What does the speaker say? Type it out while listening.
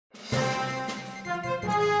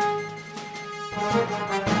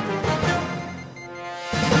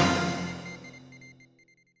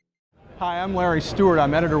Hi, I'm Larry Stewart.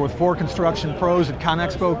 I'm editor with Ford Construction Pros at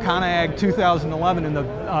ConExpo ConAg 2011 in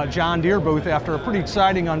the John Deere booth after a pretty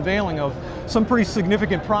exciting unveiling of some pretty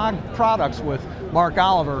significant products with Mark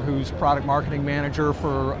Oliver, who's product marketing manager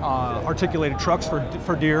for articulated trucks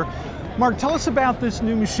for Deere. Mark, tell us about this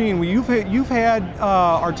new machine. Well, you've had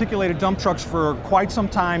articulated dump trucks for quite some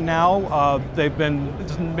time now.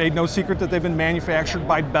 It's made no secret that they've been manufactured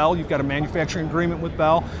by Bell. You've got a manufacturing agreement with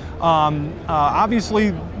Bell.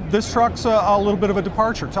 Obviously, this truck's a little bit of a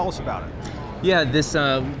departure. Tell us about it. Yeah,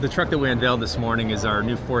 the truck that we unveiled this morning is our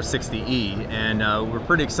new 460E, and we're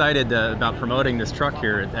pretty excited about promoting this truck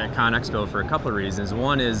here at ConExpo for a couple of reasons.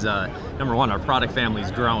 One is, number one, our product family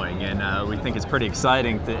is growing, and we think it's pretty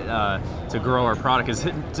exciting to grow our product.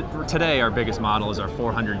 Today, our biggest model is our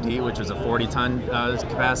 400D, which is a 40-ton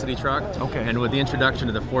capacity truck. Okay. And with the introduction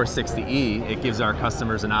of the 460E, it gives our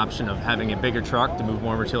customers an option of having a bigger truck to move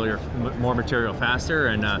more material faster,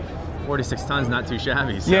 and 46 tons, not too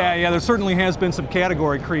shabby. So. Yeah, there certainly has been some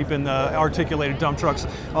category creep in the articulated dump trucks.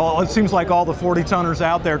 It seems like all the 40-tonners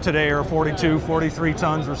out there today are 42, 43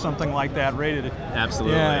 tons or something like that rated.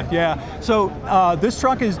 Absolutely. Yeah. So this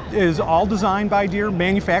truck is all designed by Deere,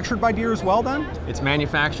 manufactured by Deere as well then? It's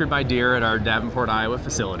manufactured by Deere at our Davenport, Iowa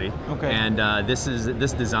facility. Okay. And this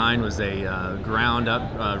design was a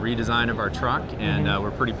ground-up redesign of our truck, and we're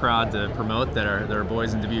pretty proud to promote that our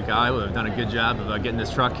boys in Dubuque, Iowa have done a good job of getting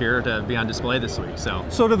this truck here to be on display this week. So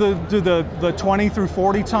do the 20 through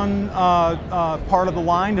 40 ton part of the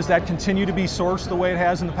line, does that continue to be sourced the way it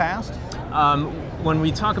has in the past? When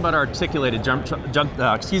we talk about our articulated our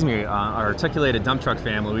articulated dump truck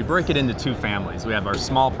family, we break it into two families. We have our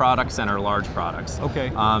small products and our large products. Okay.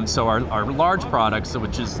 So our large products,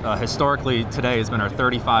 which is historically today has been our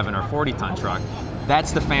 35 and our 40-ton truck.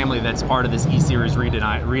 That's the family that's part of this E-Series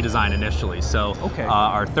redesign initially. So okay.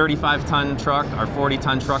 Our 35-ton truck, our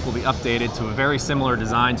 40-ton truck will be updated to a very similar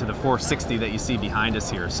design to the 460 that you see behind us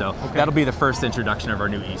here. So that'll be the first introduction of our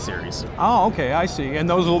new E-Series. Oh, okay, I see. And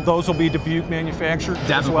those will be Dubuque manufactured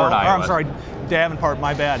Davenport, as well? Iowa. I'm sorry, Davenport,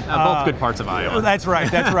 my bad. Both good parts of Iowa. That's right,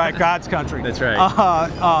 God's country. That's right.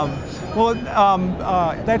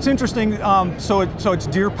 That's interesting. So it's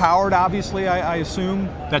Deere powered, obviously, I assume?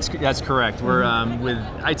 That's correct. We're with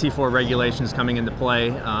IT4 regulations coming into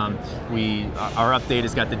play. Our update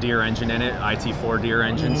has got the Deere engine in it, IT4 Deere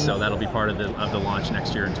engine, so that'll be part of the launch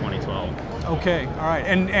next year in 2012. Okay, all right.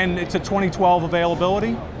 And it's a 2012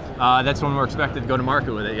 availability? That's when we're expected to go to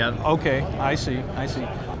market with it, yeah. Okay, I see.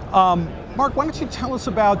 Mark, why don't you tell us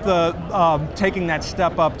about taking that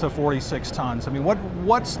step up to 46 tons? I mean,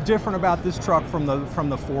 what's different about this truck from the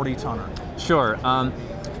 40-tonner? Sure.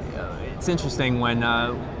 It's interesting when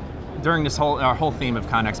during our whole theme of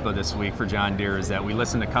ConExpo this week for John Deere is that we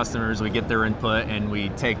listen to customers, we get their input, and we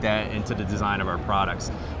take that into the design of our products.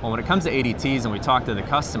 Well, when it comes to ADTs and we talk to the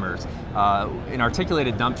customers, in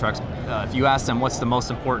articulated dump trucks, if you ask them what's the most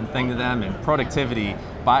important thing to them, and productivity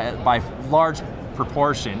by large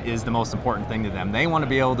proportion is the most important thing to them. They want to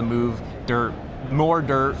be able to move more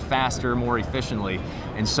dirt faster, more efficiently.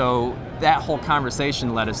 And so that whole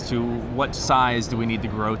conversation led us to what size do we need to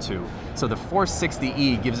grow to. So the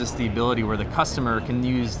 460E gives us the ability where the customer can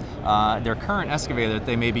use their current excavator that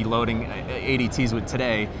they may be loading ADTs with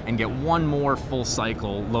today and get one more full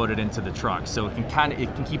cycle loaded into the truck. So it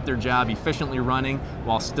can keep their job efficiently running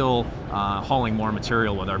while still hauling more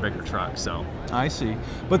material with our bigger truck. So I see.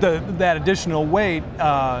 But that additional weight,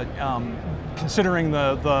 considering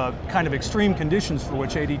the kind of extreme conditions for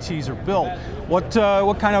which ADTs are built,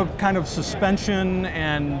 what kind of suspension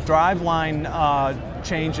and driveline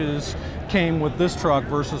changes came with this truck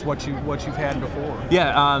versus what you've had before?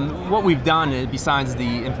 Yeah, what we've done, besides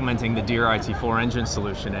implementing the Deere IT4 engine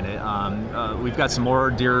solution in it, we've got some more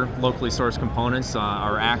Deere locally sourced components.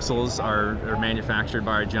 Our axles are manufactured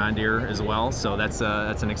by John Deere as well, so that's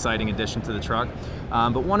an exciting addition to the truck.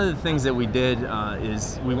 But one of the things that we did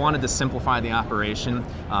is we wanted to simplify the operation.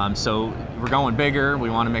 So we're going bigger. We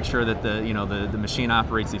want to make sure that the machine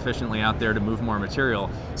operates efficiently out there to move more material.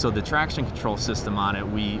 So the traction control system on it,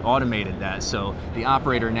 we automated that. So the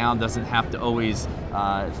operator now doesn't have to always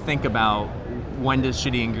think about when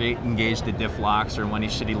should he engage the diff locks or when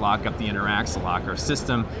should he lock up the inner axle lock. Our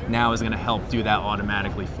system now is going to help do that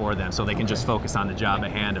automatically for them, so they can just focus on the job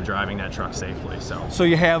at hand of driving that truck safely. So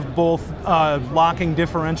you have both locking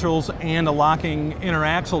differentials and a locking inner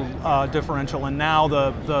axle differential, and now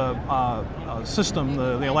the system,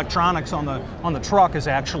 the electronics on the truck is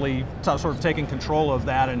actually sort of taking control of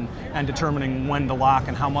that and determining when to lock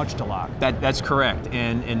and how much to lock. That's correct.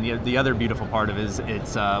 And the other beautiful part of it is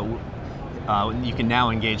it's you can now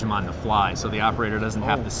engage him on the fly, so the operator doesn't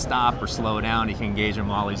have to stop or slow down. He can engage him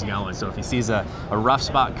while he's going. So if he sees a rough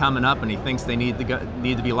spot coming up and he thinks they need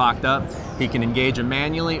to be locked up, he can engage them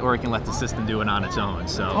manually, or he can let the system do it on its own.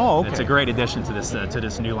 So it's a great addition to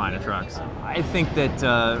this new line of trucks. I think that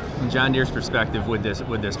from John Deere's perspective with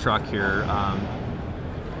this truck here,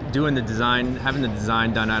 having the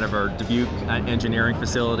design done out of our Dubuque engineering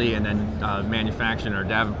facility and then manufactured in our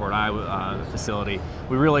Davenport, Iowa facility,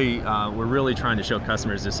 we're really trying to show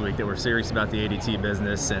customers this week that we're serious about the ADT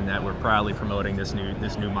business and that we're proudly promoting this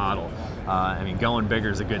new model. I mean, going bigger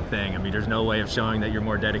is a good thing. I mean, there's no way of showing that you're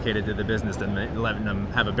more dedicated to the business than letting them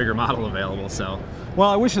have a bigger model available. So, well,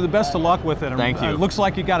 I wish you the best of luck with it. Thank you. It looks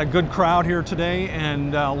like you got a good crowd here today,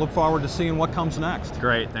 and look forward to seeing what comes next.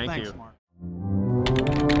 Great, thank you.